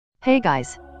Hey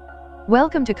guys!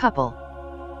 Welcome to Couple.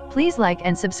 Please like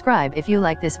and subscribe if you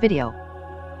like this video.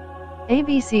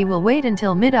 ABC will wait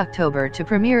until mid-October to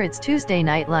premiere its Tuesday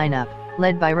night lineup,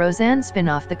 led by Roseanne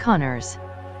spinoff The Connors.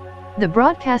 The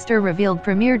broadcaster revealed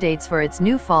premiere dates for its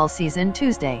new fall season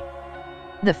Tuesday.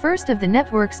 The first of the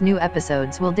network's new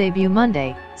episodes will debut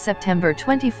Monday, September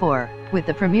 24, with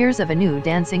the premieres of a new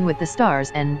Dancing with the Stars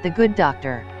and The Good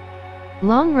Doctor.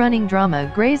 Long-running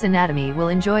drama Grey's Anatomy will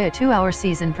enjoy a 2-hour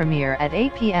season premiere at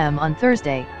 8 p.m. on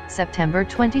Thursday, September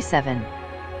 27.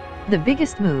 The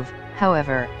biggest move,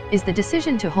 however, is the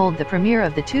decision to hold the premiere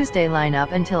of the Tuesday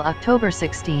lineup until October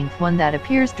 16, one that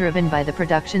appears driven by the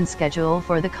production schedule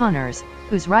for The Connors,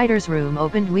 whose writers' room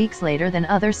opened weeks later than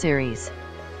other series.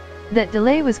 That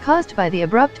delay was caused by the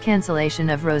abrupt cancellation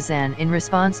of Roseanne in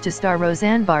response to star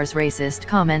Roseanne Barr's racist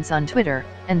comments on Twitter,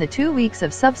 and the 2 weeks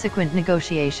of subsequent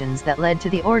negotiations that led to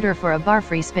the order for a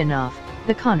bar-free spin-off,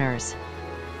 The Connors.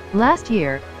 Last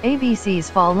year, ABC's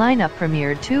fall lineup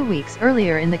premiered 2 weeks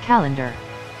earlier in the calendar.